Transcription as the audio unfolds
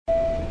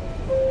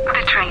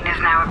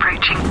now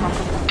approaching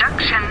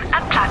junction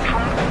at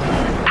platform.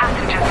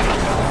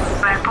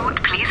 Passengers,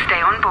 airport, please stay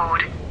on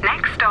board.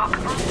 Next stop,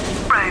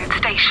 road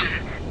station.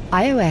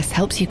 iOS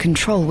helps you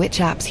control which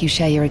apps you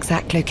share your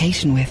exact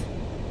location with.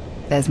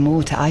 There's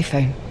more to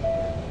iPhone.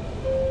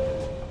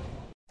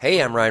 Hey,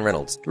 I'm Ryan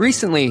Reynolds.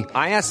 Recently,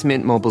 I asked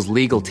Mint Mobile's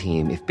legal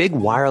team if big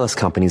wireless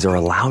companies are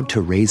allowed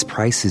to raise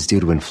prices due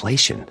to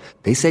inflation.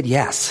 They said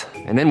yes.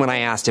 And then when I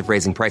asked if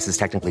raising prices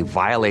technically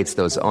violates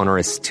those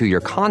onerous 2-year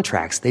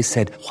contracts, they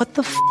said, "What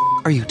the f***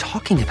 are you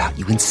talking about,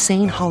 you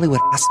insane Hollywood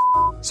ass?"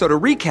 So to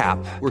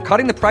recap, we're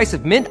cutting the price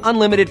of Mint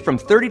Unlimited from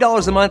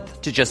 $30 a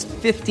month to just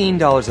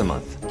 $15 a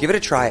month. Give it a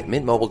try at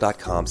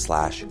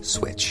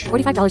mintmobile.com/switch.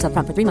 $45 up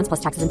front for 3 months plus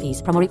taxes and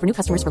fees. Promo rate for new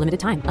customers for limited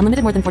time.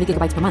 Unlimited more than 40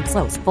 gigabytes per month.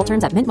 Slows full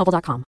terms at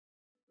mintmobile.com.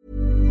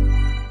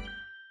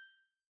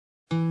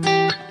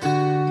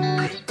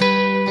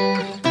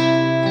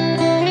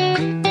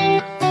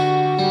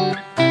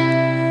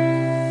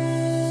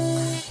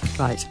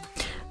 Right.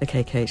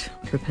 Okay, Kate.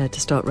 Prepared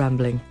to start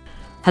rambling.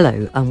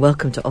 Hello and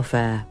welcome to Off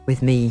Air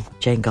with me,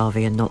 Jane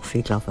Garvey, and not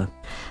Food Lover.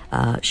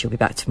 She'll be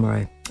back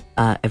tomorrow.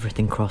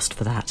 Everything crossed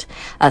for that.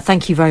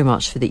 Thank you very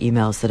much for the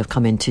emails that have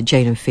come in to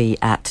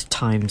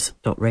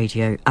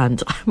janeandfee@times.radio.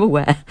 And I'm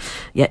aware,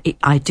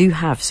 I do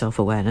have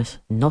self-awareness.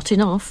 Not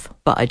enough,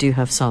 but I do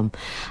have some.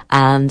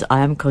 And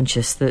I am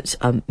conscious that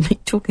me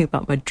talking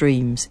about my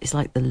dreams is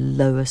like the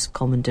lowest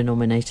common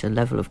denominator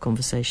level of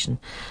conversation.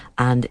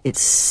 And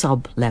it's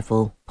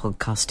sub-level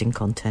podcasting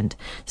content.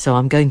 So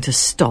I'm going to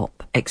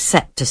stop,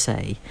 except to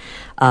say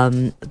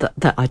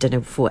that I don't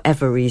know, for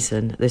whatever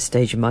reason, at this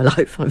stage in my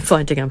life, I'm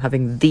finding I'm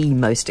having the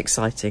most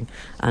exciting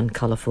and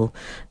colourful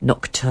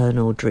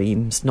nocturnal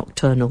dreams,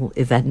 nocturnal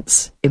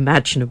events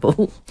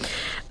imaginable.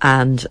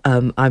 And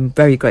I'm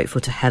very grateful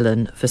to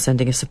Helen for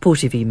sending a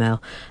supportive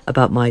email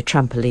about my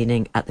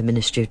trampolining at the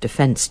Ministry of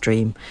Defence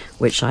dream,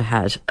 which I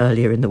had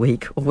earlier in the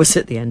week, or was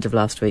it the end of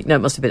last week? No,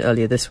 it must have been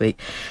earlier this week.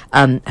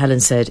 Helen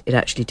said it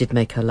actually did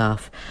make her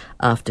laugh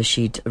after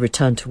she'd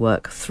returned to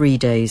work 3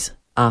 days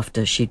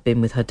after she'd been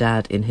with her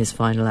dad in his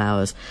final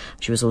hours.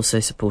 She was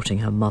also supporting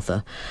her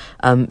mother.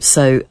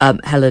 So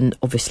Helen,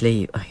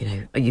 obviously,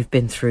 you've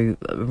been through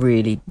a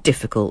really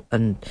difficult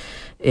and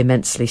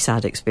immensely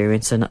sad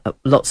experience, and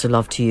lots of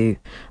love to you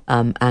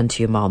and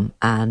to your mum,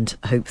 and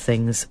hope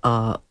things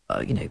are,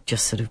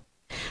 just sort of,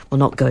 well,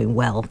 not going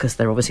well, because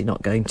they're obviously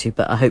not going to,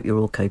 but I hope you're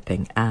all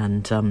coping.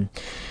 And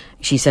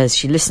she says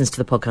she listens to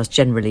the podcast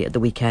generally at the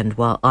weekend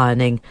while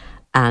ironing,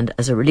 and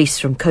as a release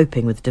from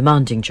coping with a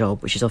demanding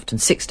job, which is often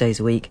 6 days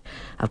a week.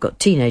 I've got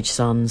teenage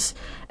sons,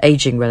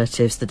 ageing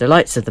relatives, the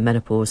delights of the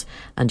menopause,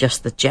 and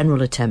just the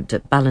general attempt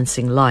at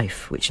balancing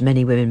life, which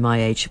many women my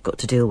age have got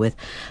to deal with.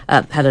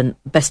 Helen,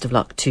 best of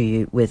luck to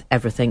you with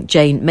everything.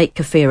 Jane, make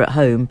kefir at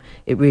home.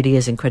 It really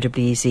is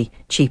incredibly easy,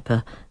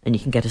 cheaper, and you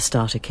can get a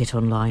starter kit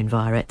online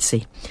via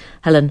Etsy.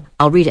 Helen,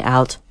 I'll read it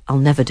out. I'll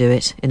never do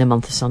it in a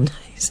month of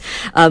Sundays.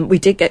 We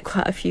did get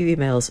quite a few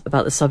emails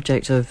about the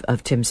subject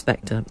of Tim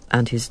Spector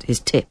and his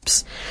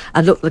tips.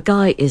 And look, the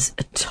guy is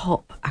a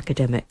top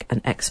academic and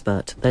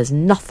expert. There's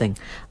nothing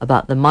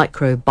about the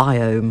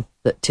microbiome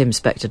that Tim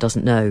Spector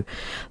doesn't know.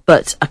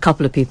 But a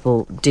couple of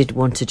people did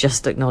want to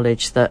just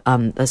acknowledge that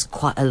there's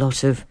quite a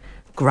lot of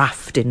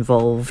graft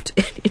involved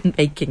in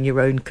making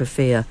your own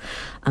kefir,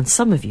 and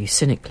some of you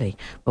cynically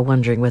were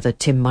wondering whether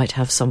Tim might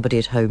have somebody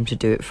at home to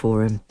do it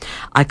for him.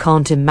 I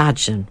can't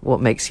imagine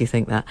what makes you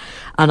think that.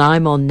 And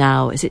I'm on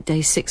now, is it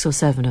day 6 or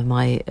 7 of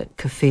my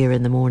kefir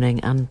in the morning,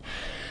 and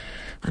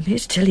I'm here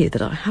to tell you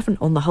that I haven't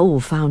on the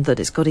whole found that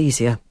it's got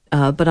easier.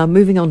 But I'm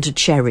moving on to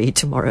cherry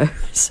tomorrow,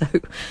 so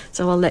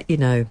I'll let you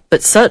know.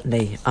 But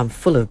certainly I'm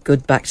full of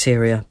good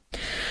bacteria.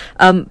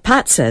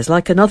 Pat says,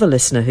 like another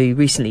listener who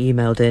recently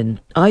emailed in,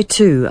 I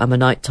too am a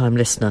nighttime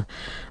listener,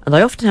 and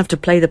I often have to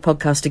play the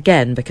podcast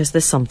again because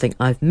there's something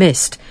I've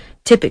missed.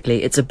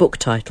 Typically it's a book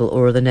title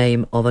or the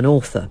name of an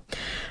author.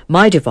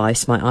 My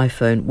device, my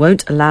iPhone,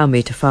 won't allow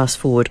me to fast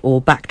forward or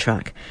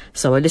backtrack,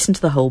 so I listen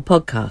to the whole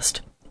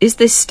podcast. Is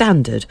this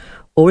standard,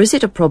 or is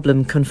it a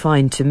problem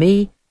confined to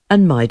me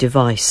and my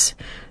device?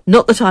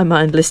 Not that I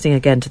mind listening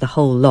again to the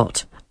whole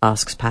lot,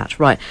 asks Pat.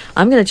 Right,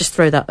 I'm going to just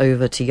throw that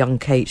over to young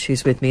Kate,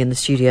 who's with me in the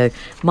studio.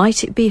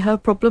 Might it be her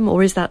problem,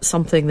 or is that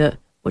something that...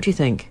 What do you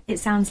think? It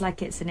sounds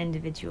like it's an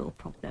individual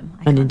problem.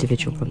 An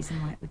individual problem. Reason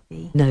why it would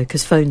be. No,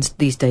 because phones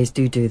these days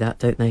do that,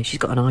 don't they? She's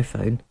got an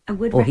iPhone. I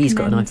would or he's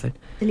got an iPhone.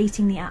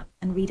 Deleting the app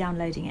and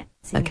re-downloading it.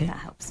 Seeing if that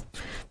helps.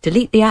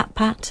 Delete the app,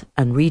 Pat,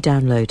 and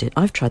re-download it.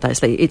 I've tried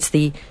that. It's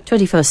the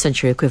 21st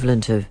century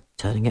equivalent of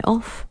turning it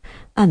off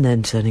and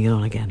then turning it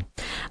on again.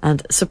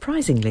 And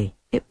surprisingly,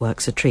 it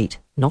works a treat.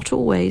 Not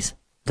always,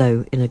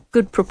 though in a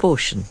good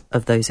proportion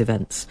of those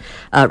events.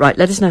 Right,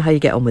 let us know how you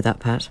get on with that,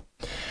 Pat.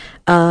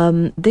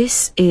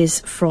 This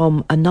is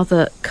from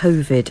another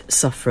COVID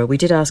sufferer. We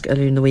did ask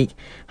earlier in the week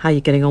how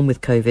you're getting on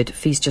with COVID.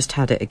 Fee's just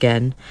had it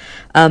again.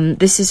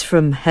 This is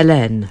from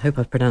Helen. Hope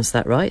I've pronounced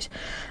that right.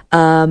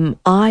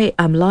 I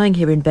am lying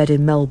here in bed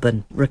in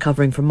Melbourne,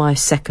 recovering from my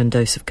second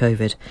dose of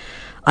COVID.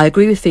 I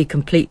agree with Fee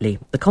completely.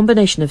 The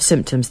combination of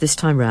symptoms this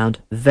time round,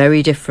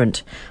 very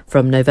different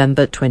from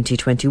November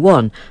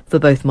 2021 for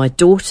both my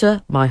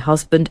daughter, my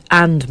husband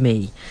and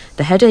me.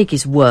 The headache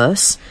is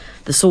worse.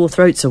 The sore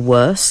throats are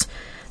worse.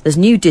 There's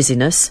new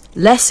dizziness,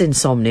 less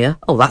insomnia.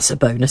 Oh, that's a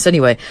bonus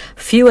anyway.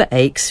 Fewer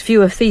aches,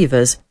 fewer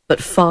fevers,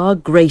 but far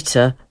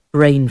greater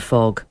brain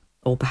fog.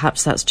 Or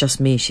perhaps that's just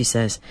me, she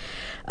says.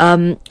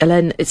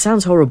 Ellen, it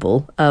sounds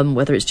horrible,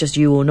 whether it's just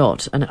you or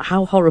not. And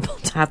how horrible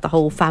to have the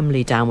whole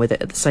family down with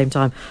it at the same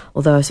time.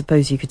 Although I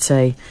suppose you could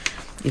say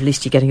at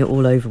least you're getting it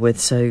all over with,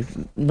 so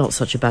not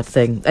such a bad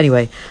thing.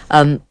 Anyway,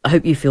 I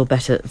hope you feel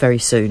better very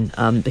soon,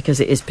 because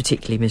it is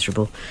particularly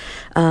miserable.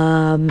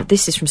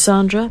 This is from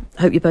Sandra.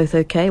 Hope you're both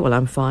okay. Well,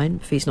 I'm fine.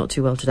 Fee's not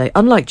too well today.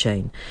 Unlike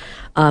Jane,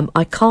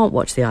 I can't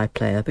watch the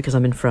iPlayer because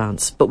I'm in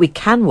France, but we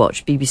can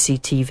watch BBC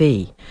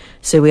TV.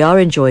 So we are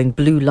enjoying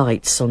Blue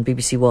Lights on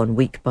BBC One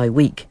week by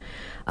week.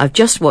 I've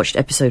just watched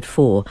episode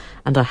 4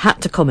 and I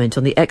had to comment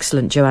on the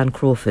excellent Joanne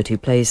Crawford who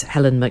plays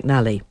Helen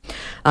McNally.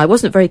 I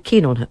wasn't very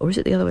keen on her, or is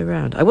it the other way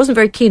around? I wasn't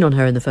very keen on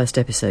her in the first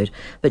episode,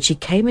 but she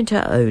came into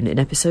her own in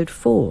episode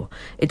 4.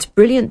 It's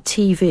brilliant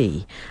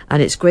TV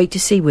and it's great to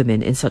see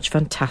women in such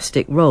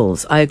fantastic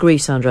roles. I agree,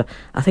 Sandra.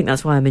 I think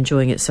that's why I'm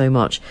enjoying it so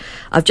much.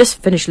 I've just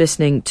finished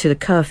listening to The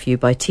Curfew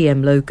by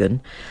T.M.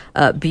 Logan,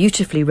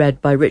 beautifully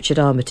read by Richard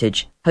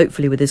Armitage,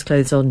 hopefully with his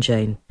clothes on,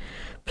 Jane.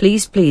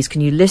 Please,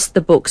 can you list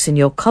the books in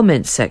your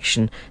comments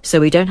section so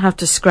we don't have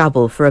to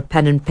scrabble for a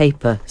pen and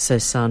paper,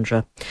 says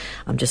Sandra.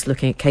 I'm just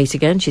looking at Kate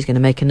again. She's going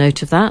to make a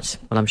note of that.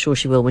 Well, I'm sure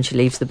she will when she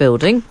leaves the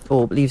building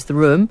or leaves the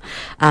room.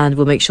 And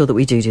we'll make sure that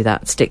we do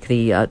that. Stick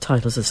the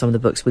titles of some of the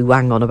books we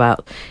wang on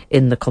about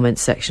in the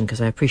comments section, because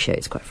I appreciate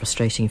it's quite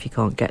frustrating if you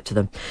can't get to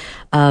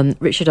them.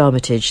 Richard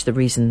Armitage, the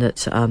reason that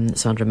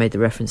Sandra made the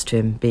reference to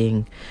him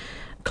being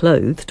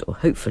clothed, or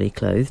hopefully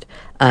clothed,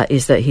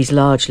 is that he's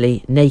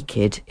largely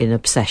naked in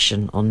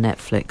Obsession on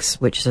Netflix,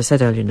 which, as I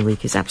said earlier in the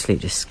week, is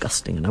absolutely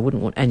disgusting, and I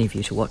wouldn't want any of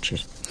you to watch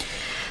it.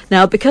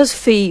 Now, because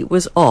Fee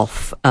was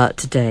off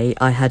today,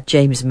 I had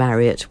James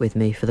Marriott with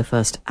me for the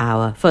first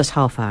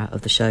half hour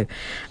of the show,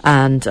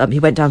 and he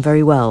went down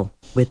very well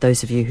with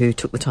those of you who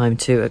took the time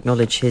to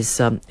acknowledge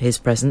his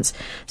presence.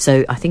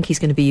 So I think he's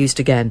going to be used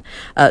again.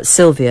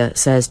 Sylvia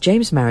says,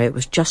 James Marriott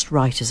was just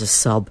right as a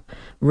sub.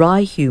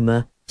 Wry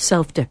humour,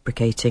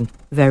 self-deprecating,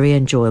 very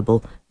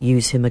enjoyable.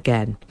 Use him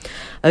again.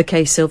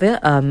 Okay, Sylvia,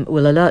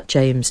 we'll alert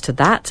James to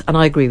that, and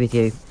I agree with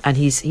you. And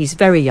he's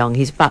very young.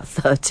 He's about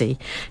 30.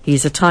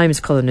 He's a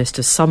Times columnist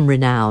of some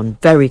renown,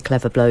 very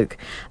clever bloke,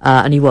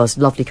 and he was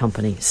lovely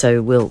company.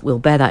 So we'll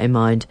bear that in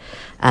mind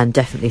and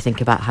definitely think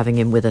about having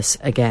him with us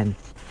again.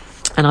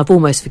 And I've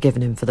almost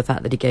forgiven him for the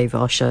fact that he gave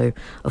our show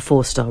a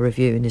 4-star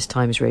review in his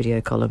Times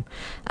Radio column.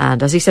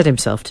 And as he said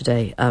himself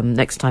today,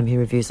 next time he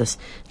reviews us,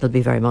 it'll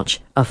be very much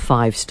a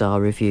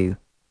 5-star review.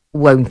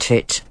 Won't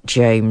it,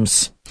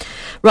 James?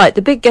 Right,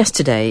 the big guest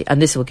today,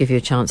 and this will give you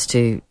a chance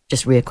to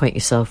just reacquaint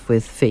yourself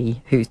with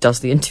Fee, who does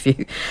the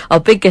interview. Our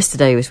big guest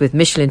today was with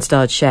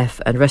Michelin-starred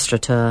chef and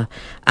restaurateur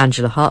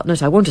Angela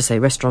Hartnett. I want to say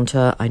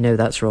restaurateur, I know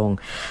that's wrong.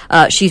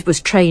 She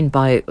was trained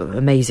by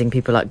amazing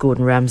people like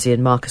Gordon Ramsay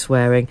and Marcus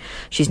Waring.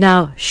 She's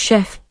now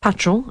chef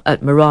patron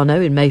at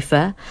Murano in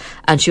Mayfair,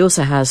 and she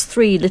also has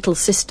 3 little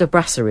sister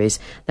brasseries.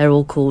 They're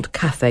all called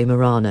Cafe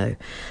Murano.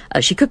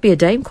 She could be a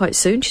dame quite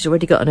soon. She's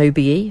already got an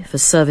OBE for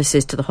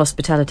services to the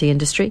hospitality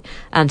industry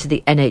and to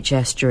the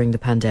NHS during the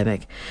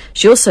pandemic.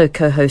 She also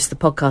co-hosts the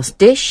podcast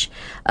Dish,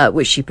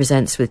 which she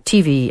presents with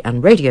TV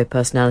and radio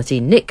personality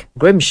Nick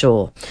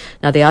Grimshaw.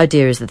 Now, the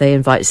idea is that they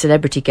invite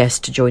celebrity guests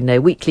to join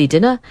their weekly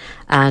dinner,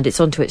 and it's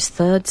on to its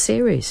 3rd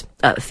series.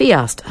 Fee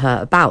asked her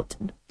about...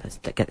 Let's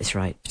get this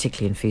right,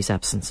 particularly in Fee's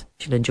absence.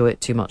 She'll enjoy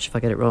it too much if I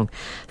get it wrong.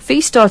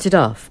 Fee started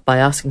off by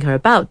asking her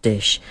about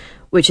Dish,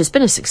 which has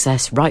been a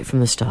success right from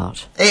the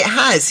start. It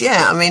has,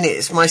 yeah. I mean,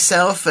 it's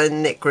myself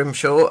and Nick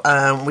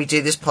Grimshaw. We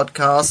do this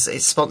podcast.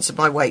 It's sponsored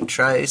by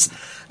Waitrose.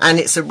 And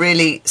it's a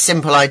really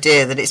simple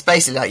idea that it's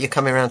basically like you're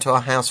coming around to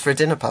our house for a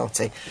dinner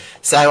party.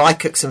 So I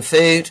cook some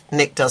food,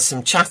 Nick does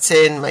some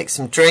chatting, makes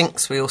some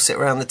drinks, we all sit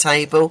around the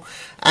table,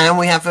 and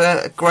we have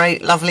a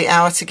great, lovely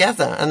hour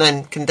together, and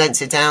then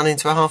condense it down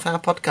into a half-hour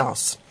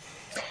podcast.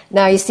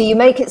 Now, you see, you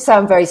make it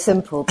sound very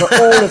simple, but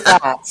all of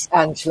that,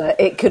 Angela,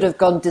 it could have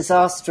gone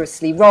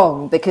disastrously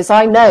wrong, because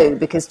I know,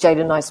 because Jane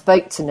and I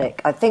spoke to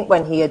Nick, I think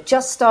when he had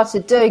just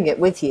started doing it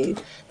with you,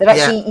 that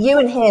actually you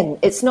and him,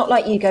 it's not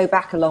like you go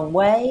back a long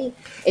way.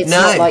 It's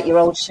not like you're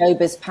old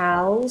showbiz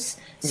pals.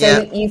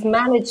 So you've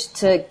managed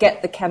to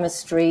get the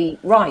chemistry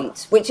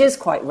right, which is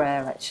quite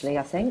rare, actually,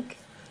 I think.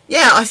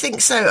 Yeah, I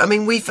think so. I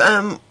mean, we've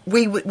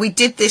we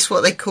did this,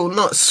 what they call,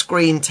 not a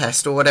screen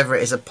test or whatever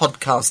it is, a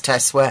podcast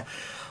test, where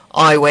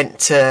we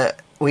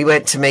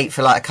went to meet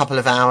for like a couple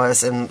of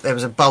hours, and there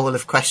was a bowl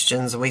of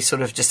questions, and we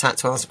sort of just had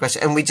to answer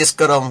questions, and we just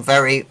got on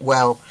very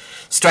well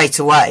straight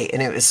away,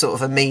 and it was sort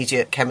of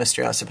immediate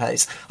chemistry, I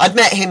suppose. I'd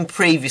met him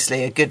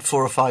previously a good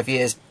 4 or 5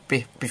 years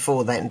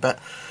before then, but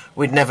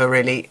we'd never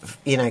really,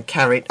 not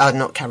carried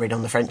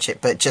on the friendship,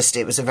 but just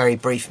it was a very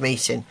brief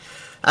meeting.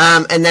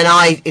 And then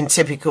I, in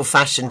typical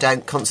fashion,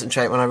 don't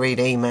concentrate when I read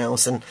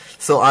emails, and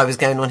thought I was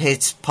going on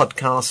his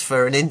podcast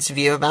for an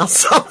interview about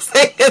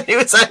something. And it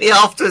was only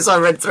afterwards I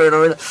read through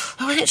and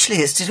I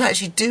realised, did you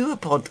actually do a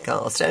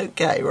podcast?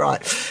 Okay,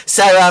 right.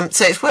 So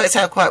it's worked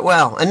out quite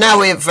well. And now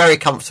we're very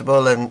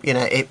comfortable, and,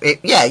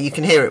 you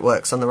can hear it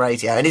works on the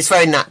radio. And it's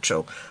very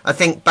natural. I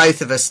think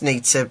both of us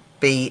need to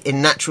be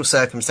in natural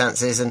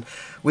circumstances and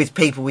with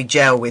people we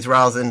gel with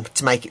rather than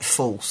to make it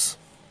false.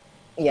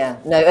 Yeah,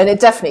 no, and it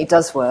definitely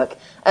does work.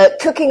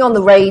 Cooking on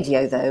the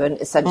radio, though, and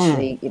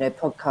essentially,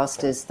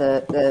 podcast is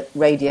the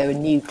radio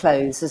in new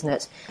clothes, isn't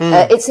it?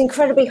 It's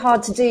incredibly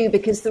hard to do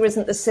because there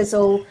isn't the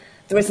sizzle,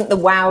 there isn't the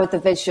wow with the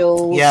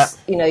visuals. Yeah.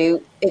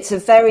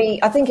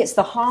 I think it's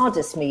the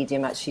hardest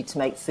medium, actually, to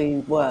make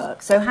food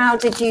work. So how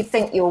did you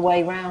think your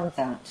way around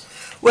that?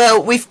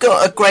 Well, we've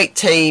got a great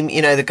team,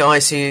 the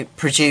guys who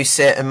produce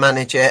it and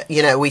manage it.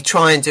 We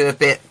try and do a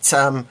bit...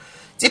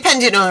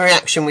 depending on the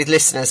reaction with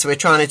listeners, so we're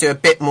trying to do a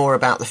bit more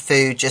about the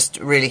food, just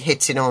really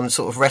hitting on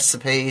sort of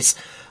recipes,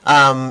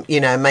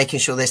 making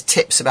sure there's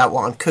tips about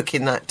what I'm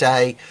cooking that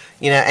day,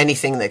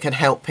 anything that can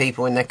help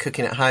people when they're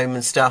cooking at home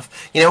and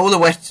stuff. All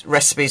the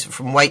recipes are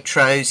from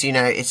Waitrose,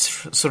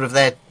 it's sort of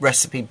their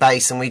recipe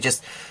base, and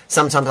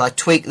sometimes I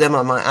tweak them,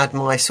 I might add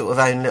my sort of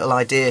own little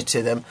idea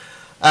to them.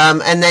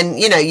 And then,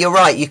 you're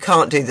right, you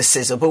can't do the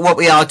sizzle. But what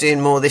we are doing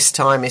more this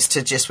time is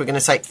we're going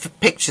to take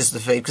pictures of the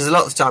food. Because a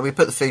lot of the time we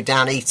put the food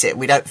down, eat it.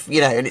 We don't,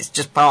 and it's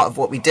just part of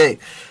what we do.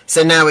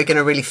 So now we're going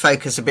to really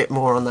focus a bit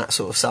more on that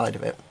sort of side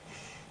of it.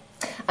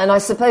 And I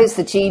suppose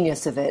the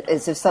genius of it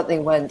is if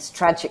something went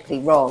tragically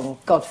wrong,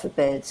 God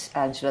forbid,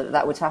 Angela,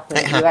 that would happen.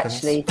 It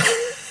happens.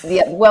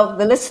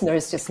 The listener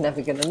is just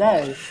never going to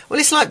know. Well,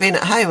 it's like being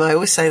at home. I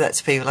always say that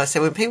to people. I say,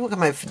 when people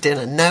come over for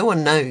dinner, no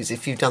one knows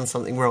if you've done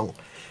something wrong,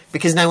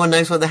 because no one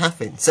knows what they're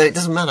having, so it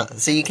doesn't matter.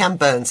 So you can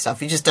burn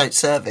stuff, you just don't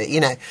serve it,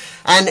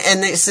 And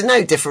it's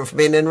no different from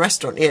being in a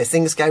restaurant.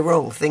 Things go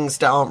wrong, things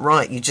that aren't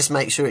right. You just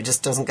make sure it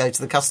just doesn't go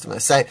to the customer.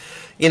 So,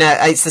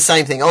 it's the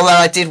same thing. Although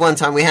I did one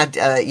time, we had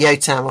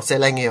Yotam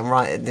Ottolenghi on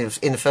right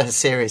in the first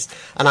series,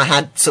 and I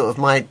had sort of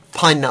my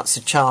pine nuts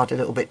had charred a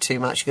little bit too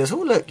much. He goes, "Oh,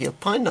 look, your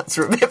pine nuts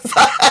are a bit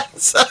fat."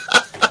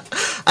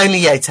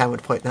 Only Yotam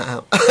would point that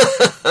out.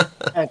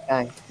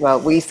 Okay, well,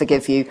 we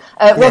forgive you.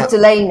 Rob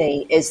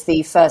Delaney is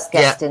the first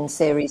guest in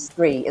Series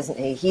 3, isn't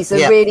he? He's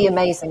a really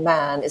amazing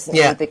man, isn't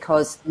he?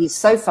 Because he's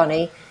so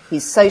funny,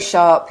 he's so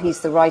sharp,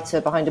 he's the writer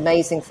behind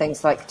amazing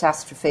things like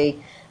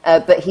Catastrophe,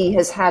 but he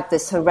has had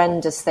this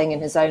horrendous thing in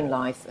his own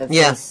life of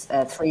his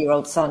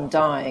 3-year-old son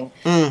dying.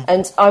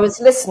 And I was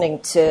listening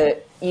to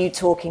you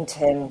talking to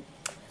him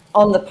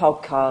on the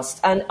podcast,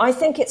 and I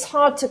think it's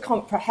hard to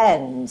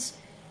comprehend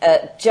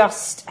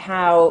just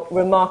how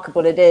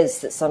remarkable it is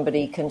that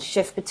somebody can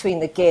shift between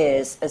the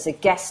gears as a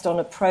guest on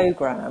a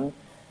programme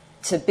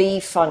to be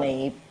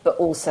funny but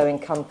also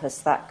encompass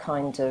that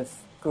kind of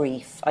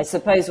grief. I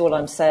suppose all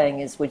I'm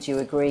saying is, would you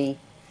agree?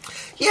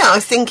 Yeah,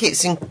 I think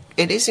it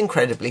is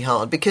incredibly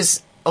hard,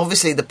 because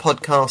obviously the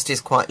podcast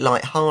is quite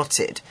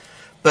light-hearted,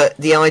 but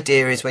the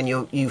idea is when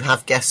you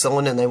have guests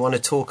on and they want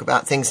to talk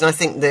about things. And I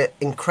think the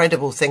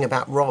incredible thing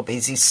about Rob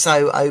is he's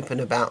so open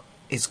about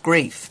his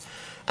grief.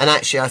 And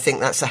actually, I think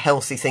that's a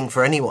healthy thing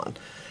for anyone,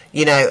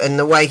 and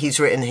the way he's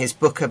written his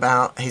book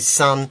about his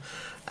son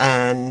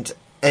and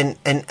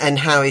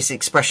how his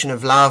expression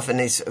of love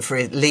and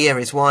for Leah,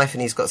 his wife,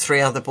 and he's got 3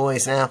 other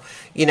boys now,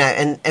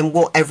 and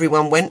what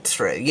everyone went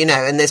through,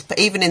 and there's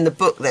even in the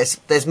book,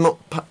 there's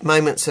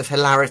moments of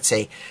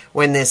hilarity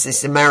when there's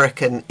this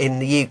American in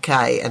the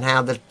UK and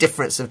how the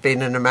difference of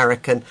being an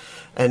American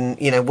and,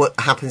 what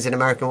happens in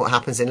America and what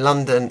happens in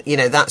London,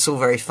 that's all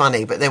very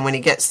funny. But then when he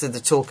gets to the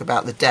talk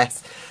about the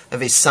death of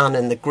his son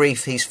and the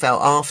grief he's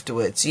felt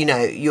afterwards,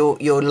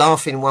 you're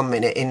laughing one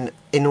minute in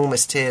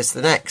enormous tears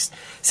the next.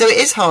 So it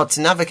is hard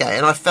to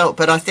navigate,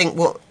 but I think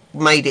what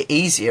made it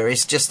easier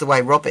is just the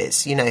way Rob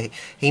is.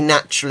 He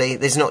naturally,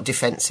 there's not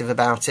defensive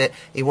about it.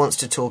 He wants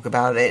to talk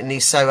about it, and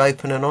he's so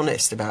open and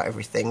honest about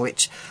everything,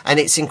 and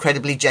it's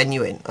incredibly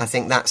genuine. I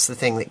think that's the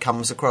thing that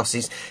comes across.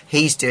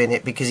 He's doing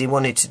it because he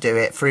wanted to do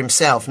it for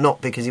himself, not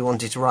because he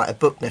wanted to write a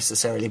book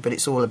necessarily, but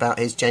it's all about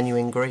his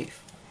genuine grief.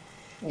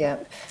 Yeah.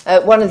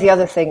 One of the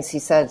other things he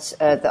said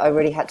that I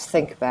really had to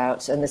think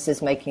about, and this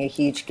is making a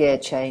huge gear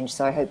change,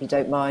 so I hope you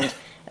don't mind,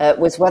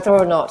 was whether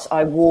or not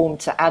I warm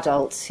to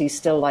adults who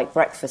still like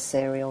breakfast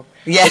cereal.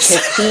 Yes.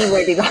 Because he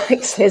really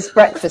likes his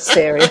breakfast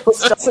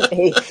cereals, doesn't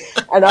he?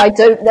 And I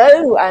don't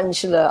know,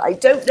 Angela, I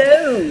don't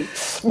know.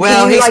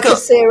 Well, Do you like a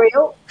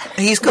cereal?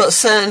 He's got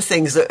certain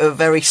things that are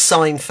very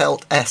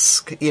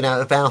Seinfeld-esque,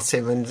 about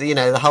him. And,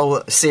 the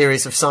whole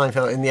series of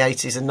Seinfeld in the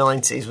 80s and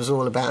 90s was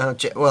all about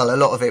how, a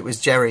lot of it was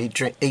Jerry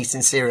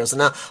eating cereals. And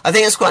now I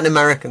think it's quite an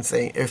American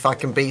thing, if I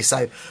can be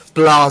so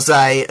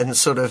blasé and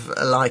sort of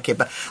like it.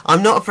 But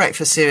I'm not a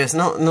breakfast cereal,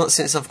 not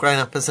since I've grown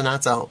up as an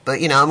adult.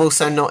 But, I'm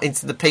also not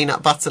into the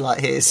peanut butter like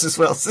his as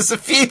well. So there's a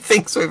few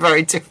things we're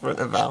very different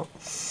about.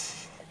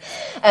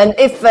 And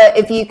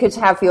if you could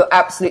have your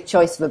absolute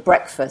choice of a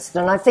breakfast,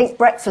 and I think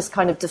breakfast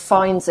kind of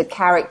defines a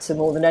character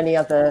more than any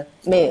other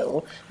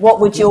meal, what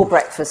would your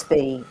breakfast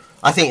be?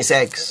 I think it's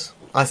eggs.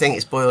 I think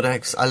it's boiled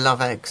eggs. I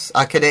love eggs.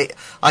 I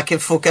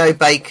could forgo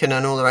bacon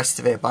and all the rest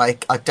of it,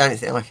 but I don't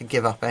think I could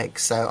give up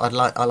eggs. So I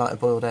like a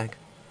boiled egg.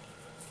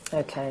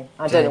 Okay,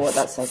 I don't know what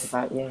that says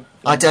about you.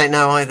 I don't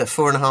know either.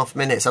 4.5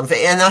 minutes. And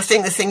I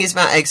think the thing is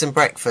about eggs and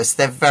breakfast,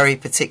 they're very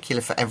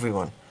particular for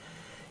everyone.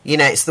 You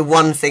know, it's the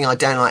one thing I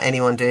don't like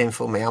anyone doing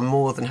for me. I'm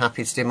more than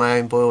happy to do my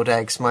own boiled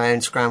eggs, my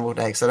own scrambled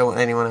eggs. I don't want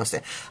anyone else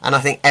to. And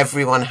I think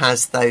everyone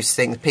has those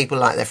things. People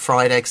like their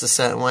fried eggs a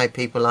certain way.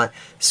 People like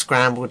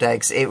scrambled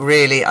eggs. It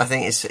really, I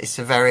think it's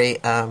a very,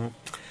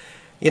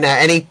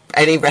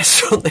 any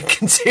restaurant that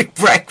can do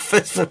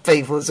breakfast for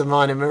people is a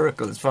minor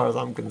miracle as far as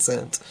I'm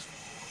concerned.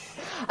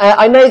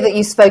 I know that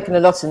you've spoken a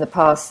lot in the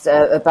past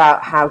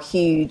about how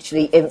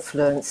hugely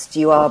influenced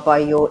you are by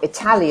your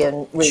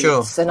Italian roots.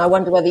 Sure. And I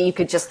wonder whether you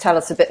could just tell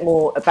us a bit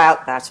more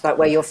about that, about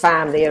where your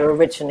family are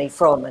originally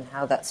from and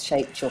how that's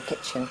shaped your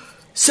kitchen.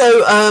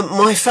 So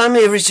my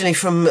family originally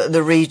from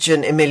the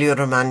region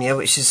Emilia-Romagna,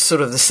 which is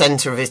sort of the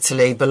centre of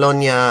Italy,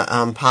 Bologna,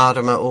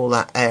 Parma, all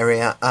that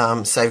area.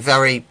 So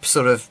very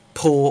sort of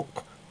pork,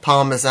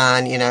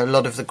 Parmesan, a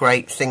lot of the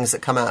great things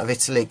that come out of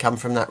Italy come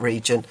from that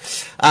region.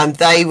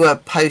 They were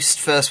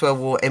post-First World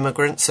War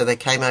immigrants, so they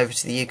came over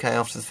to the UK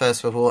after the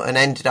First World War and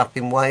ended up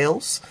in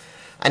Wales.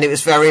 And it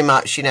was very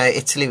much,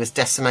 Italy was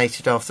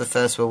decimated after the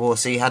First World War,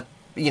 so you had,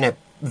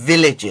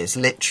 villages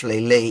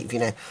literally leave.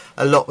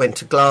 A lot went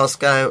to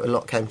Glasgow, a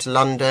lot came to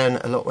London,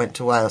 a lot went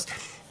to Wales.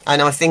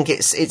 And I think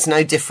it's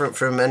no different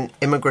from an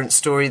immigrant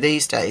story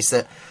these days,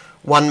 that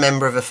one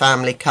member of a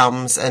family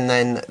comes and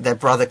then their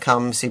brother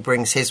comes who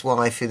brings his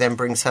wife, who then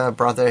brings her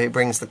brother, who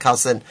brings the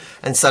cousin,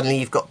 and suddenly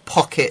you've got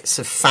pockets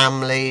of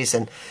families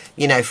and,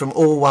 from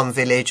all one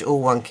village, all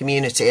one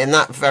community. And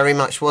that very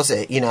much was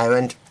it,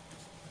 and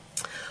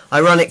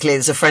ironically,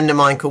 there's a friend of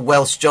mine called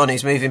Welsh John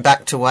who's moving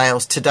back to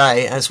Wales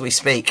today as we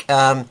speak,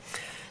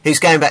 who's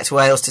going back to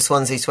Wales to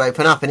Swansea to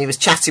open up, and he was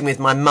chatting with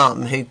my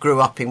mum, who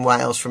grew up in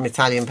Wales from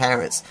Italian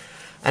parents.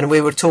 And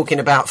we were talking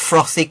about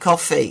frothy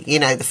coffee,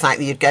 the fact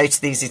that you'd go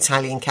to these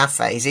Italian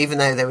cafes, even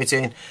though they were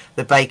doing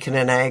the bacon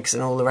and eggs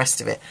and all the rest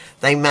of it.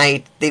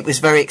 It was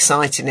very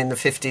exciting in the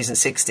 50s and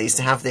 60s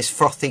to have this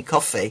frothy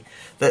coffee,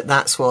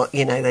 that's what,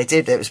 they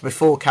did. It was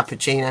before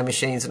cappuccino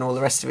machines and all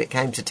the rest of it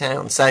came to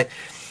town. So,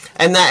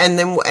 and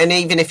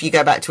even if you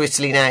go back to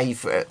Italy now,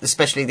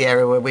 especially the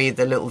area where we're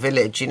the little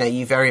village,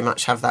 you very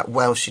much have that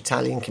Welsh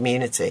Italian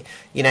community.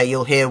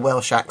 You'll hear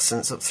Welsh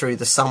accents through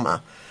the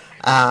summer.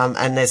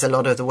 And there's a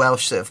lot of the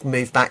Welsh that have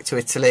moved back to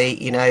Italy,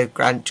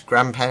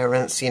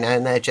 grandparents,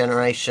 in their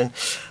generation.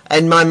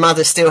 And my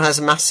mother still has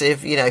a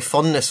massive,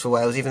 fondness for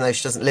Wales, even though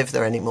she doesn't live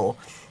there anymore.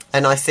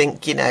 And I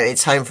think,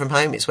 it's home from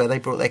home. It's where they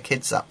brought their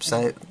kids up.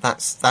 So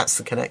that's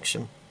the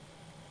connection.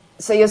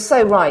 So you're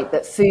so right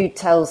that food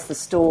tells the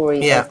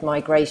story of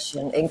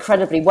migration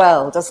incredibly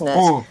well, doesn't it?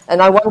 Mm.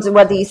 And I wonder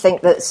whether you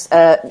think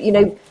that,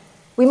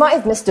 we might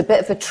have missed a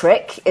bit of a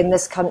trick in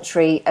this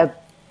country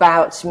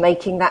about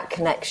making that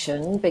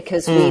connection,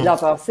 because we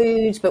love our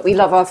food, but we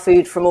love our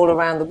food from all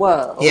around the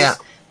world. Yeah.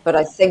 But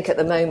I think at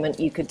the moment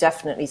you could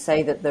definitely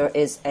say that there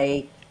is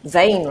a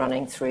vein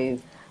running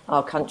through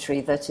our country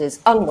that is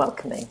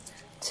unwelcoming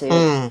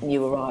to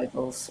new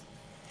arrivals.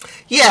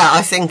 Yeah,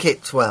 I think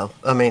it's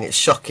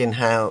shocking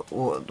how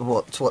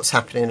what's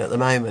happening at the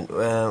moment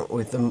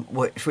with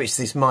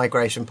this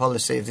migration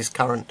policy of this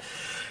current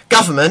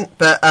government.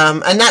 But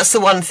and that's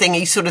the one thing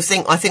you sort of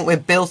think. I think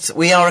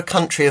we are a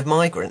country of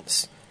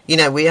migrants.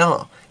 We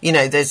are.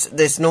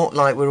 There's not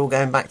like we're all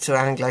going back to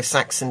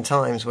Anglo-Saxon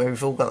times where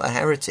we've all got a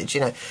heritage.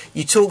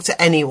 You talk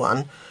to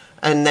anyone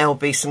and there'll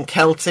be some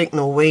Celtic,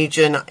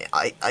 Norwegian,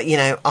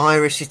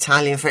 Irish,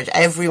 Italian, French.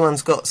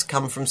 Everyone's got to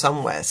come from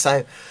somewhere.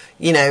 So,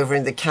 over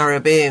in the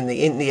Caribbean,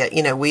 the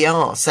India, we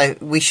are. So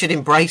we should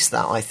embrace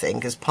that, I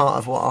think, as part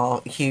of what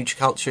our huge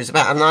culture is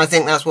about. And I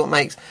think that's what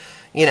makes,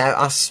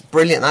 us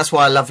brilliant. That's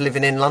why I love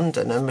living in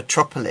London, a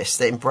metropolis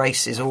that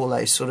embraces all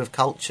those sort of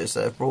cultures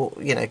that have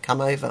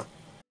come over.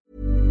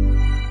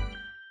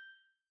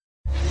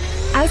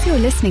 As you're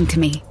listening to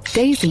me,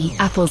 Daisy,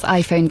 Apple's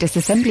iPhone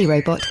disassembly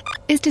robot,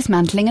 is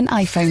dismantling an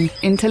iPhone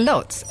into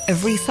lots of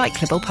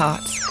recyclable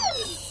parts.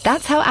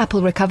 That's how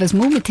Apple recovers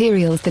more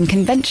materials than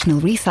conventional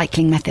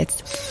recycling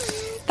methods.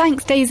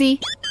 Thanks, Daisy.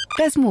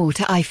 There's more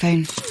to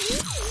iPhone.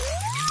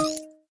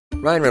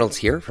 Ryan Reynolds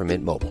here from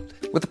Mint Mobile.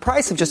 With the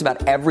price of just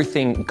about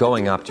everything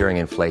going up during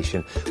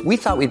inflation, we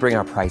thought we'd bring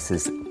our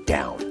prices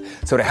down.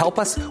 So to help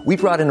us, we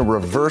brought in a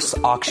reverse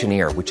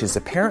auctioneer, which is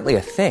apparently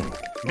a thing.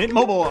 Mint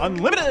Mobile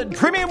Unlimited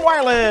Premium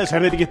Wireless. How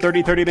to get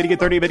 30, 30, how to get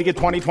 30, how to get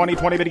 20, 20,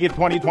 20, how to get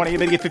 20, 20, how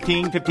to get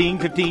 15, 15,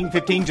 15,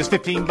 15, just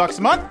 $15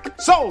 a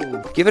month?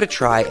 Sold! Give it a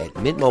try at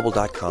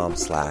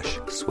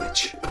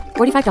mintmobile.com/switch.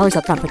 $45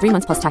 up front for 3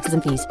 months plus taxes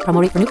and fees.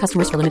 Promo rate for new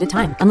customers for limited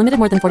time. Unlimited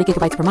more than 40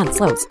 gigabytes per month.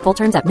 Slows full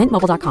terms at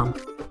mintmobile.com.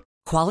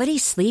 Quality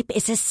sleep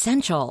is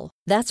essential.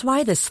 That's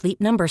why the Sleep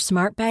Number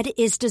Smart Bed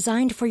is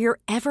designed for your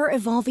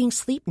ever-evolving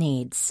sleep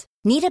needs.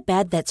 Need a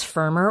bed that's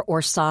firmer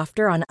or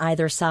softer on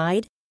either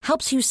side?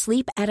 Helps you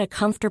sleep at a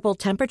comfortable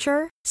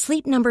temperature?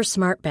 Sleep Number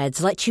Smart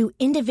Beds let you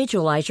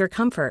individualize your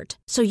comfort,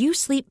 so you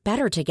sleep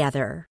better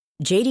together.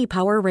 J.D.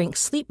 Power ranks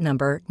Sleep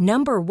Number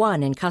number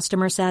 1 in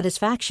customer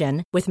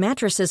satisfaction with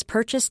mattresses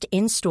purchased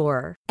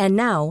in-store. And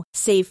now,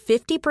 save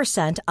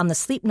 50% on the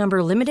Sleep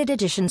Number Limited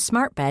Edition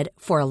Smart Bed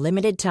for a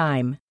limited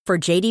time. For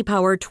J.D.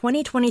 Power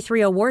 2023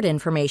 award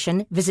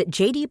information, visit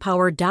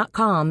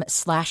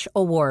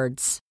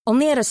jdpower.com/awards.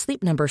 Only at a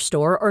Sleep Number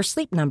store or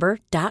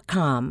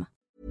sleepnumber.com.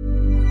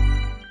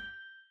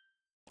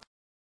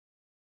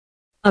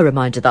 A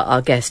reminder that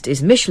our guest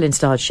is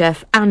Michelin-starred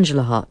chef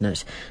Angela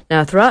Hartnett.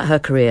 Now, throughout her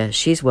career,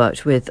 she's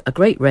worked with a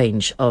great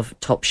range of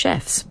top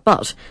chefs,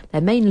 but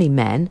they're mainly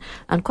men,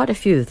 and quite a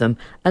few of them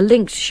are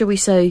linked, shall we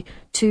say,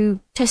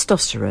 to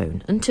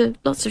testosterone and to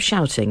lots of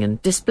shouting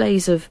and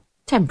displays of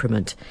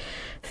temperament.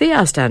 Fee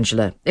asked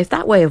Angela if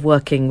that way of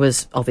working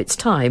was of its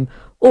time,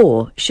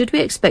 or should we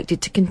expect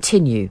it to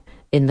continue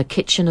in the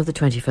kitchen of the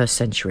 21st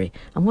century,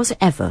 and was it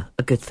ever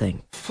a good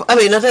thing? I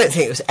mean, I don't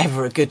think it was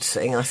ever a good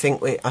thing. I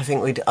think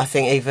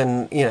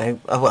even, you know,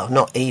 well,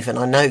 not even.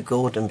 I know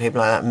Gordon,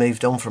 people like that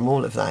moved on from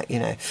all of that. You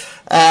know,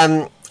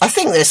 I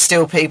think there's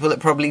still people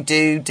that probably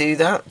do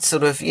that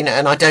sort of, you know,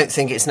 and I don't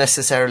think it's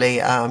necessarily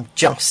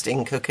just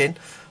in cooking.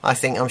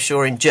 I'm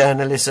sure in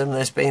journalism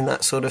there's been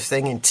that sort of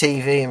thing, in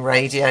TV and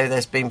radio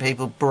there's been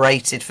people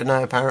berated for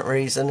no apparent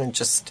reason,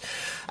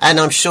 and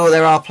I'm sure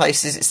there are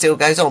places it still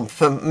goes on.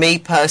 For me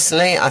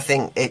personally, I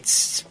think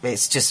it's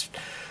just,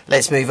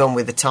 let's move on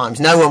with the times.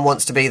 No one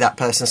wants to be that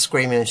person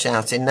screaming and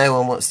shouting. No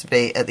one wants to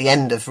be at the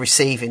end of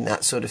receiving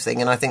that sort of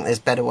thing, and I think there's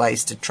better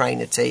ways to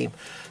train a team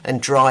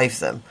and drive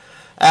them.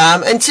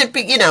 And to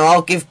be, you know,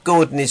 I'll give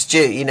Gordon his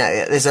due. You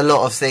know, there's a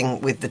lot of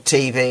thing with the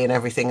TV and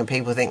everything, and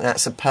people think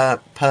that's a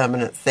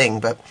permanent thing.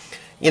 But,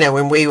 you know,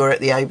 when we were at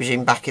the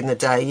Aubergine back in the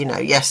day, you know,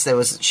 yes, there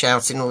was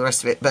shouting and all the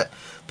rest of it, but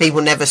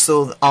people never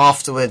saw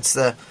afterwards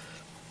the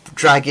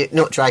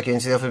not drag you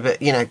into the office,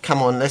 but, you know,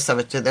 come on, let's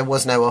have there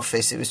was no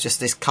office. It was just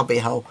this cubby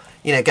hole.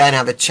 You know, go and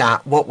have a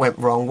chat. What went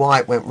wrong?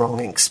 Why it went wrong?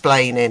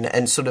 Explaining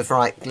and sort of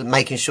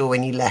making sure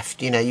when you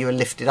left, you know, you were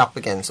lifted up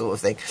again, sort of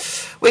thing.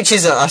 Which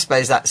is, I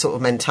suppose, that sort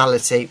of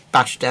mentality.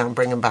 Bash down,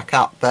 bring them back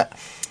up. But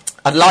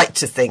I'd like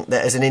to think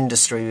that as an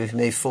industry we've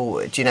moved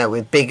forward. You know,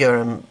 with bigger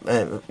and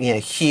you know,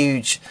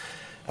 huge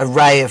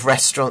array of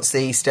restaurants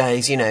these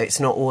days. You know, it's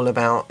not all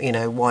about, you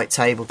know, white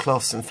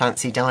tablecloths and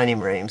fancy dining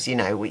rooms. You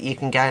know, you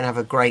can go and have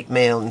a great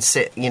meal and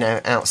sit, you know,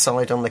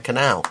 outside on the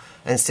canal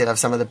and still have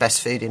some of the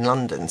best food in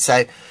London.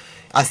 So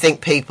I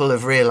think people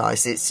have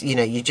realised it's, you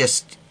know,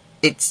 it's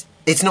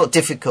not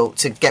difficult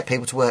to get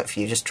people to work for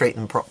you, just treat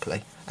them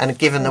properly. And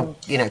given the,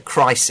 you know,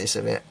 crisis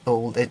of it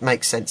all, it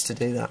makes sense to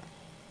do that.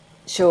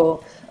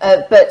 Sure.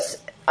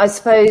 But I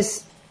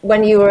suppose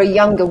when you were a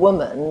younger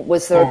woman,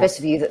 was there a bit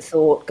of you that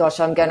thought, gosh,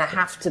 I'm going to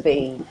have to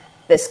be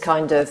this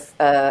kind of,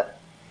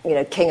 you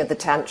know, king of the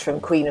tantrum,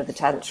 queen of the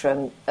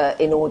tantrum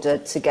in order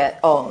to get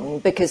on?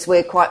 Because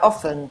we're quite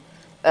often,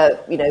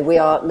 you know, we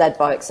are led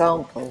by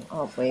example,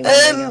 aren't we, when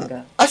we're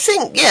younger? I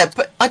think, yeah,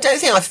 but I don't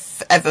think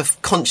I've ever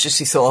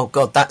consciously thought, oh,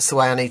 God, that's the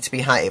way I need to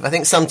behave. I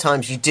think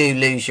sometimes you do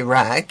lose your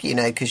rag, you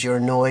know, because you're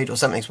annoyed or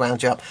something's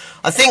wound you up.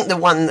 I think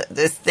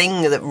the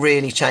thing that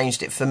really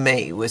changed it for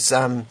me was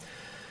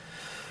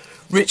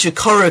Richard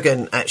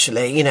Corrigan,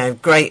 actually, you know,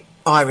 great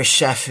Irish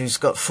chef who's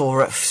got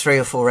 3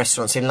 or 4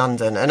 restaurants in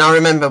London. And I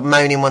remember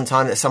moaning one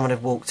time that someone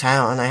had walked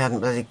out and they hadn't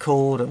bloody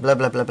called and blah,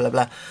 blah, blah, blah,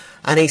 blah.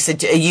 And he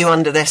said, are you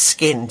under their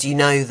skin? Do you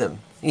know them?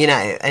 You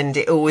know, and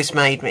it always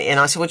made me... And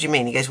I said, what do you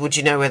mean? He goes, well,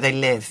 do you know where they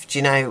live? Do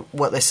you know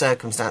what their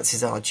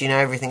circumstances are? Do you know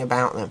everything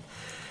about them?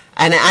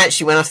 And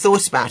actually, when I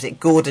thought about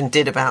it, Gordon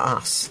did about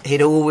us.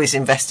 He'd always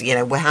investigate,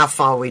 you know, how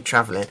far are we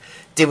travelling?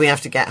 Did we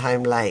have to get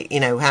home late? You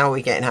know, how are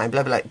we getting home?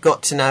 Blah, blah, blah.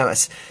 Got to know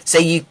us. So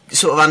you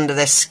sort of under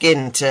their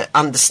skin to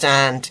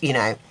understand, you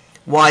know,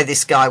 why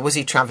this guy, was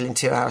he travelling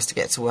 2 hours to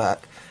get to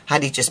work?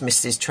 Had he just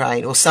missed his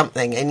train or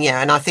something? And,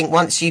 yeah, and I think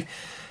once you...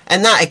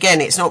 And that,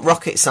 again, it's not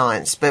rocket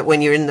science, but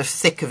when you're in the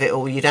thick of it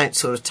all, you don't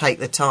sort of take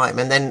the time.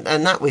 And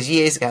that was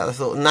years ago, I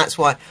thought, and that's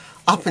why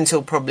up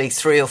until probably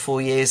 3 or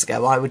 4 years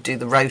ago, I would do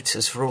the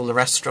rotas for all the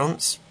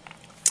restaurants,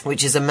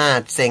 which is a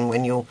mad thing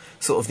when you're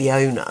sort of the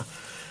owner.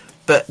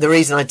 But the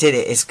reason I did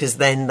it is because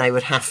then they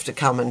would have to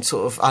come and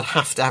sort of, I'd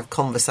have to have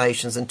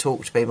conversations and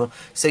talk to people.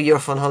 So you're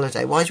off on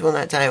holiday. Why do you want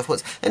that day off?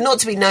 And not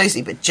to be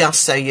nosy, but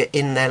just so you're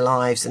in their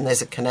lives and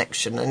there's a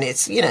connection. And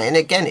it's, you know, and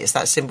again, it's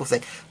that simple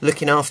thing,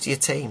 looking after your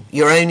team.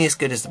 You're only as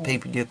good as the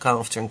people you look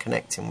after and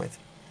connecting with.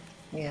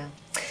 Yeah.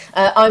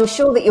 I'm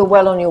sure that you're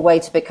well on your way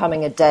to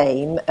becoming a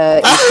dame.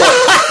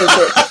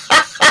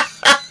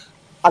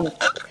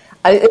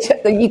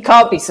 You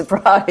can't be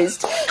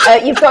surprised.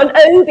 You've got an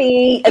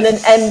OBE and an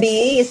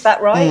MBE, is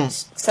that right?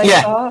 So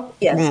far?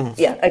 Yeah.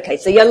 Yeah, okay.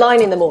 So you're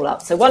lining them all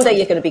up. So one day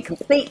you're going to be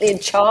completely in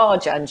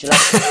charge, Angela.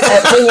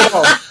 Bring it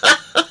on.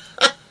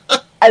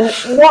 And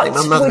what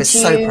my mother would is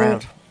so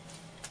proud.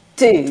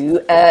 do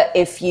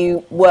if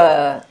you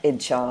were in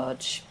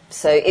charge?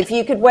 So if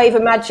you could wave a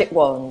magic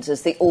wand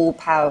as the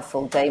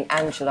all-powerful Dame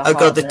Angela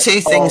Hartnett. Oh God, the two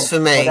things for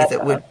me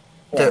whatever,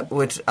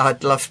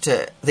 I'd love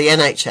to, the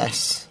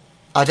NHS.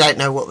 I don't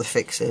know what the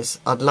fix is.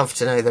 I'd love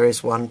to know there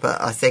is one,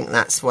 but I think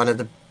that's one of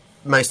the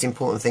most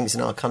important things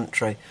in our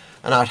country,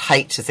 and I'd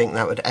hate to think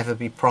that would ever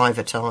be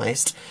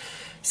privatised.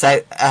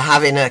 So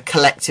having a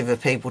collective of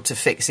people to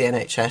fix the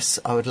NHS,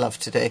 I would love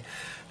to do.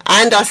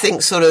 And I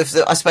think sort of,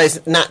 I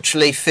suppose,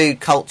 naturally food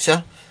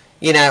culture.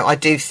 You know, I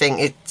do think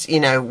it's, you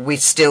know, we're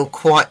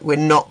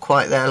not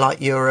quite there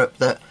like Europe,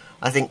 that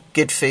I think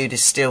good food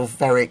is still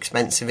very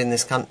expensive in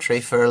this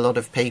country for a lot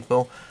of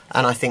people.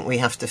 And I think we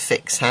have to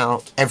fix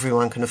how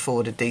everyone can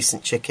afford a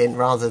decent chicken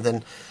rather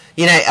than,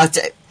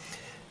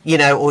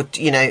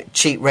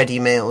 cheap ready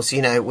meals,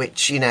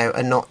 which,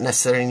 are not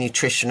necessarily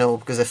nutritional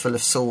because they're full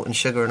of salt and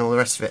sugar and all the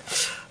rest of it.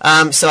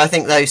 So I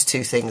think those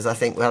two things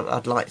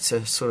I'd like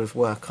to sort of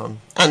work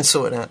on, and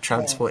sorting out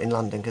transport in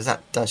London, because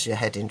that does your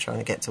head in trying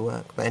to get to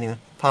work. But anyway,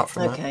 apart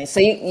from that. Okay, so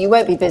you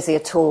won't be busy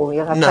at all.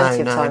 You'll have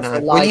plenty of time for a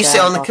lie Will you sit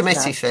down on the after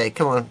committee, that. Fee?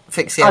 Come on,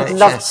 fix the I'd NHS.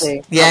 love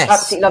to. Yes. I'd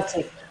absolutely love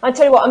to. I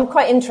tell you what, I'm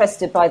quite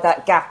interested by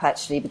that gap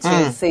actually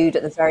between food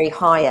at the very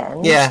high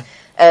end,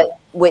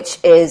 which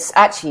is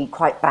actually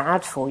quite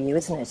bad for you,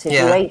 isn't it? If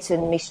you ate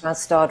in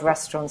Michelin-starred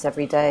restaurants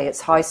every day,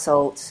 it's high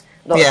salt,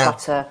 a lot of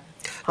butter.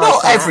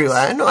 Not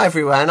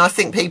everywhere, and I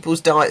think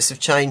people's diets have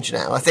changed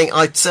now. I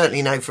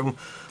certainly know from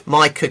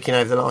my cooking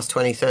over the last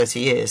 20, 30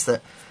 years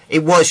that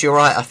it was, you're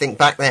right, I think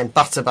back then,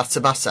 butter,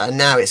 and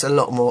now it's a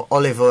lot more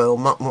olive oil,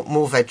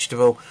 more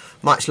vegetable,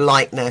 much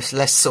lightness,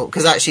 less salt,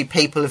 because actually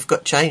people have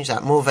got changed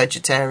that, more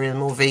vegetarian,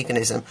 more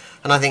veganism,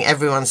 and I think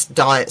everyone's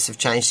diets have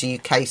changed, so you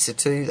cater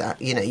to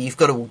that. You've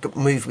got to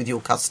move with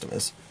your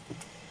customers.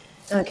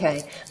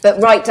 Okay,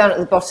 but right down at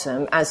the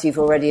bottom, as you've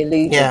already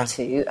alluded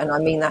to, and I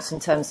mean that in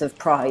terms of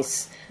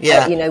price,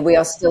 we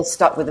are still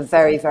stuck with a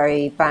very,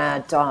 very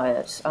bad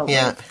diet, aren't we?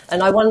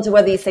 And I wonder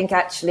whether you think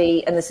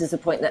actually, and this is the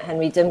point that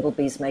Henry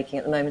Dimbleby's making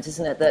at the moment,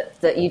 isn't it,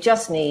 that you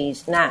just need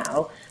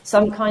now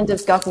some kind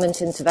of government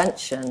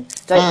intervention.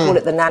 Don't call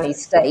it the nanny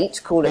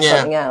state, call it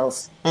something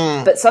else,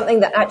 but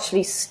something that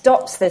actually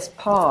stops this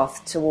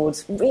path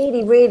towards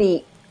really,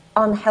 really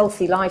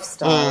unhealthy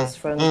lifestyles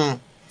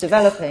from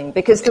developing,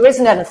 because there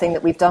isn't anything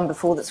that we've done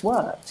before that's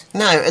worked.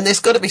 No, and there's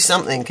got to be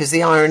something, because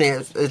the irony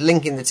of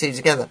linking the two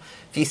together,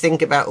 if you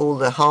think about all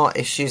the heart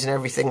issues and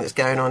everything that's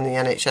going on in the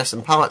NHS,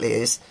 and partly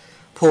is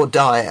poor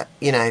diet,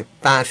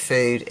 bad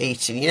food,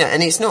 eating,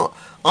 and it's not,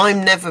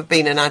 I'm never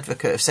been an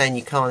advocate of saying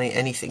you can't eat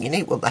anything, you can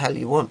eat what the hell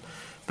you want,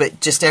 but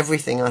just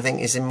everything I think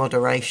is in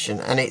moderation,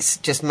 and it's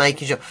just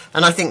making sure,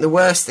 and I think the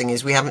worst thing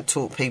is we haven't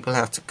taught people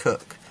how to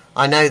cook.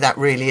 I know that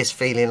really is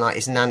feeling like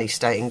it's nanny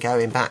state and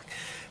going back.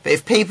 But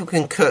if people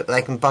can cook,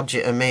 they can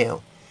budget a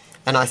meal,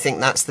 and I think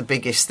that's the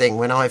biggest thing.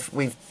 When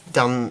we've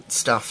done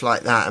stuff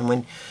like that, and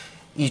when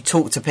you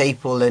talk to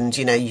people, and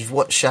you've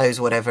watched shows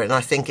or whatever, and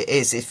I think it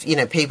is if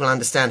people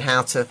understand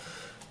how to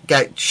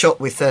go shop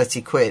with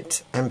 30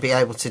 quid and be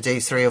able to do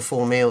 3 or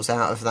 4 meals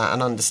out of that,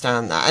 and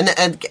understand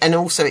that, and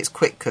also it's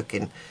quick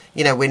cooking.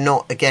 We're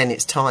not, again,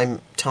 it's time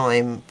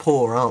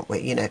poor, aren't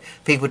we?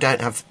 People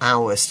don't have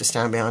hours to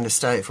stand behind a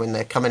stove when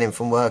they're coming in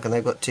from work and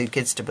they've got 2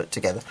 kids to put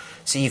together.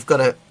 So you've got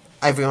to.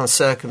 Everyone's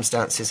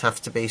circumstances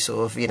have to be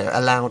sort of,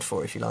 allowed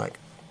for, if you like.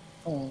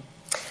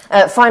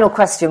 Final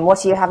question.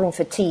 What are you having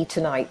for tea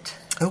tonight?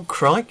 Oh,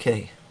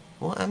 crikey.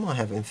 What am I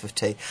having for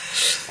tea?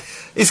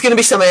 It's going to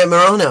be something at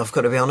Murano, I've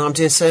got to be honest. I'm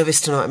doing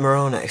service tonight at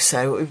Murano,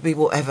 so it would be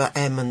whatever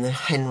Em and the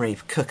Henry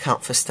cook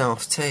up for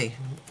staff's tea.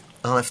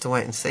 I'll have to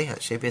wait and see,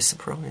 actually. It'll be a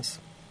surprise.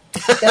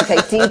 Okay,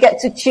 do you get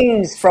to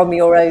choose from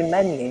your own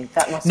menu?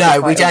 That must be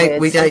quite we don't.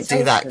 We don't sensation.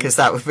 do that, because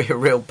that would be a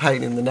real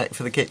pain in the neck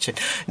for the kitchen.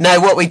 No,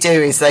 what we do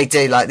is they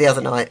do, like the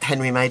other night,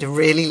 Henry made a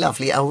really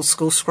lovely old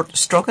school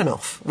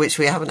stroganoff, which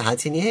we haven't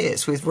had in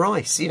years, with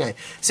rice.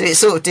 So it's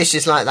sort of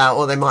dishes like that,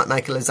 or they might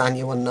make a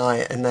lasagna one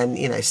night, and then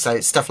so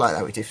it's stuff like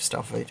that we do for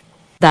staff food.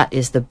 That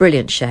is the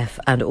brilliant chef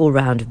and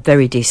all-round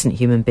very decent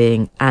human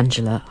being,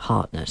 Angela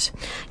Hartnett.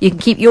 You can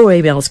keep your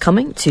emails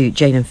coming to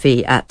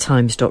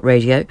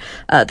janeandfee@times.radio.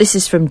 This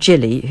is from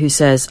Jilly, who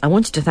says, I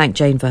wanted to thank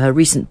Jane for her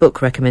recent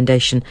book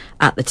recommendation,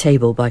 At the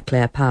Table by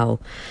Claire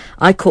Powell.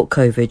 I caught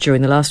COVID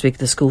during the last week of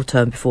the school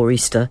term before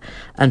Easter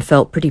and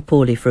felt pretty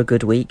poorly for a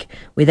good week.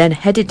 We then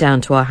headed down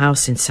to our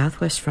house in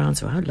southwest France,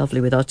 how lovely,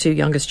 with our 2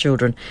 youngest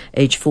children,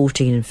 aged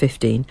 14 and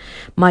 15.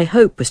 My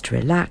hope was to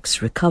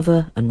relax,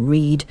 recover and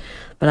read,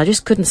 but I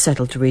just couldn't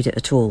settle to read it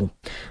at all.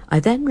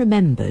 I then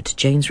remembered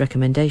Jane's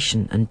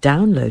recommendation and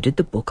downloaded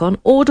the book on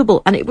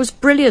Audible, and it was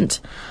brilliant.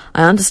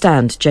 I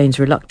understand Jane's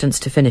reluctance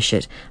to finish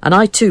it, and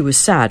I too was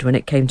sad when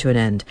it came to an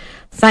end.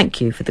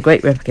 Thank you for the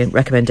great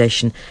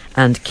recommendation,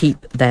 and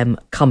keep them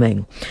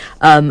coming.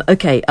 I've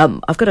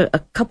got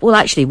a couple. Well,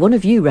 actually, one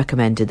of you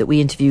recommended that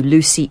we interview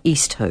Lucy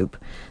Easthope,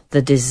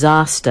 the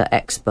disaster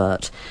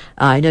expert.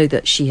 I know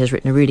that she has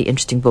written a really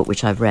interesting book,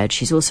 which I've read.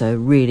 She's also a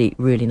really,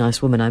 really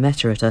nice woman. I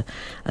met her at a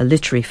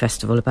literary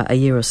festival about a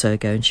year or so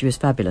ago, and she was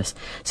fabulous.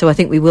 So I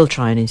think we will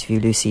try and interview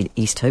Lucy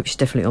Easthope. She's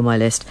definitely on my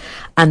list.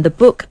 And the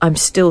book I'm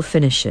still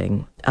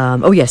finishing...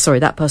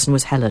 that person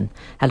was Helen.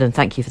 Helen,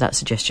 thank you for that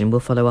suggestion. We'll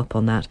follow up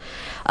on that.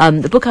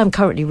 The book I'm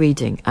currently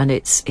reading, and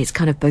it's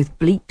kind of both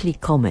bleakly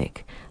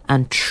comic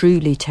and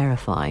truly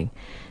terrifying,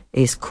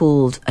 is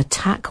called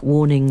Attack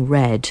Warning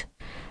Red,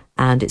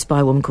 and it's by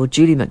a woman called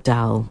Julie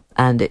McDowell,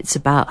 and it's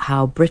about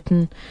how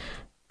Britain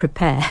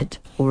prepared,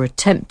 or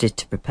attempted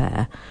to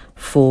prepare,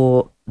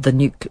 for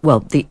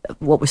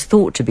what was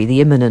thought to be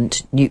the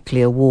imminent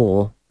nuclear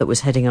war that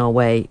was heading our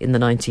way in the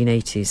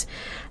 1980s.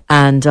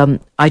 And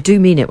I do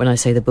mean it when I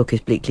say the book is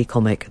bleakly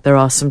comic. There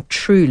are some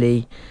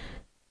truly,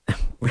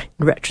 in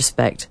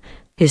retrospect,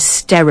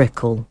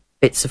 hysterical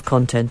bits of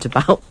content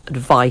about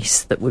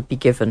advice that would be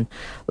given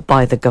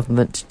by the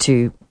government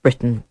to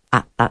Britain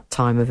at that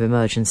time of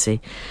emergency.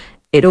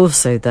 It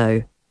also,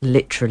 though,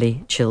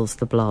 literally chills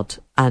the blood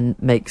and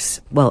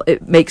makes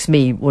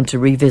me want to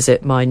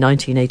revisit my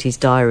 1980s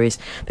diaries,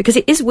 because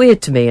it is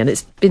weird to me, and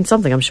it's been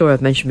something I'm sure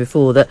I've mentioned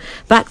before, that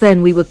back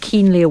then we were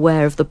keenly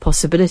aware of the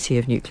possibility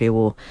of nuclear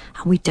war,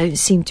 and we don't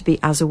seem to be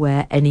as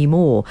aware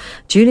anymore.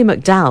 Julie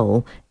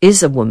McDowell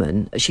is a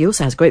woman. She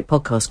also has a great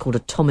podcast called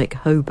Atomic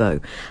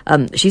Hobo.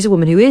 She's a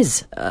woman who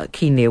is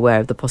keenly aware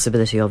of the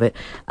possibility of it,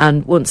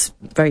 and wants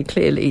very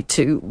clearly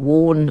to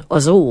warn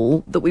us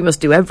all that we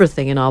must do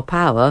everything in our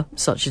power,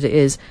 such as it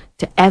is,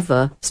 to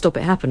ever stop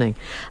it happening.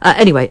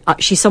 Anyway,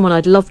 she's someone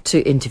I'd love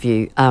to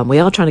interview. We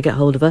are trying to get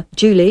hold of her.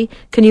 Julie,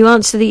 can you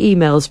answer the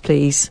emails,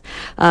 please?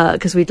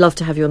 Because we'd love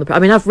to have you on the... I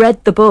mean, I've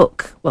read the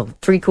book. Well,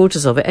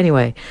 3/4 of it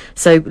anyway.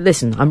 So,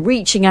 listen, I'm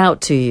reaching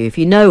out to you. If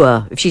you know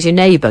her, if she's your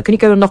neighbour, can you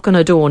go and knock on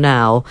her door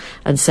now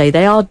and say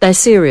they're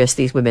serious,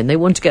 these women. They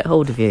want to get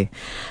hold of you.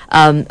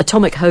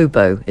 Atomic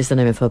Hobo is the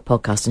name of her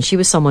podcast, and she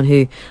was someone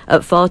who,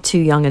 at far too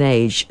young an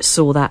age,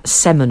 saw that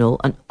seminal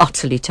and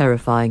utterly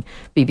terrifying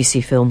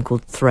BBC film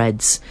called Threads.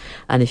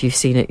 And if you've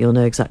seen it, you'll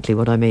know exactly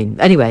what I mean.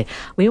 Anyway,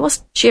 we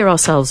must cheer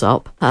ourselves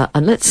up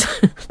and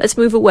let's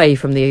move away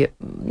from the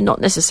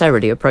not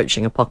necessarily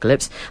approaching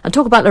apocalypse and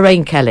talk about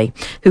Lorraine Kelly,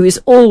 who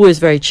is always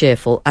very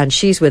cheerful, and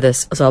she's with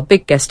us as our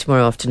big guest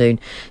tomorrow afternoon.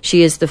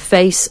 She is the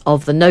face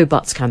of the No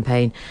Buts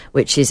campaign,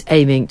 which is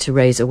aiming to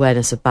raise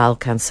awareness of bowel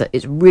cancer.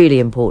 It's really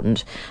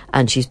important,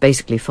 and she's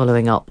basically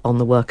following up on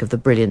the work of the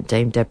brilliant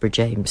Dame Deborah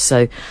James.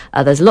 So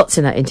there's lots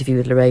in that interview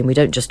with Lorraine. We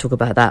don't just talk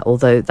about that,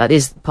 although that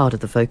is part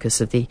of the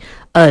focus of the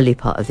early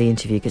part of the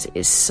interview, because it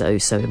is so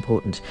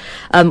important.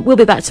 We'll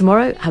be back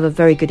tomorrow. Have a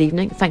very good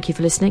evening. Thank you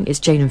for listening. It's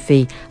Jane and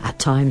Fee at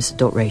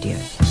times.radio.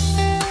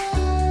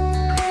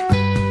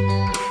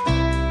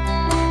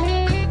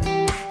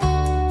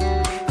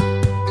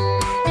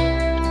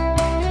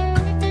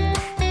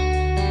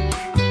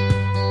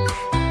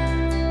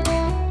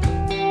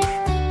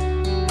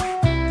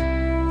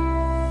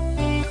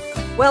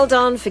 Well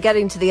done for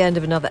getting to the end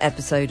of another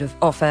episode of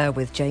Off Air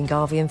with Jane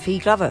Garvey and Fee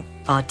Glover.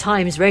 Our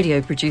Times radio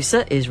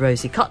producer is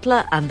Rosie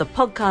Cutler, and the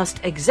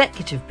podcast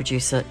executive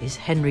producer is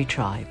Henry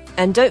Tribe.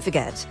 And don't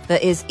forget, there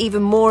is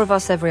even more of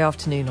us every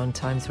afternoon on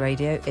Times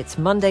Radio. It's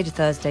Monday to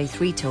Thursday,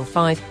 3 till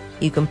 5.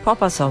 You can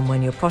pop us on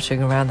when you're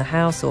pottering around the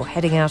house or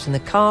heading out in the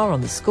car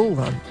on the school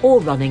run.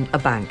 Or running a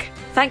bank.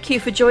 Thank you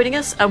for joining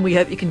us, and we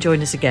hope you can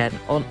join us again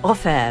on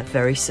Off Air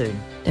very soon.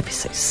 Don't be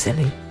so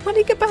silly.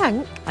 Running a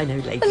bank? I know,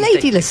 lady. A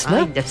lady listener.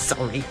 I'm just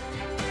sorry.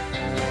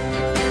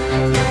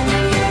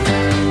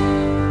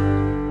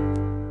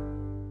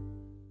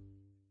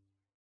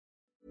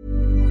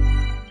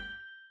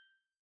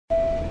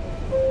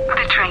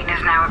 The train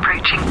is now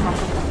approaching.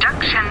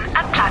 Junction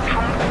at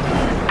platform.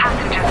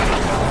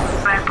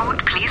 Passengers,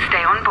 airport, please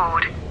stay on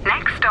board.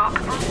 Next stop,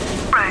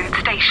 road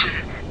station.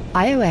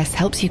 iOS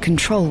helps you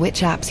control which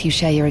apps you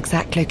share your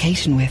exact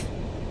location with.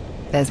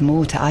 There's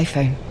more to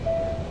iPhone.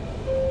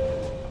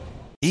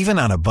 Even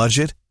on a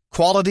budget,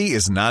 quality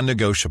is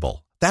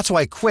non-negotiable. That's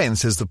why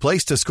Quince is the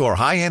place to score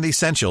high-end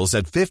essentials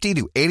at 50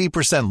 to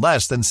 80%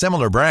 less than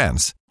similar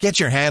brands. Get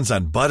your hands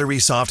on buttery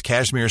soft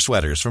cashmere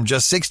sweaters from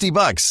just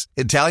 $60,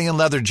 Italian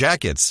leather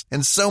jackets,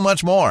 and so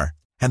much more.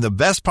 And the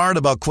best part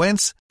about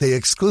Quince, they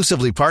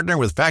exclusively partner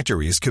with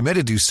factories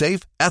committed to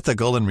safe,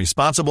 ethical, and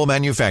responsible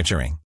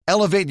manufacturing.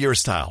 Elevate your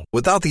style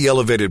without the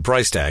elevated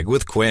price tag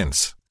with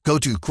Quince. Go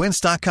to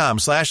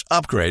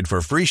quince.com/upgrade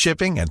for free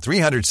shipping and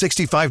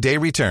 365-day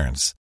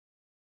returns.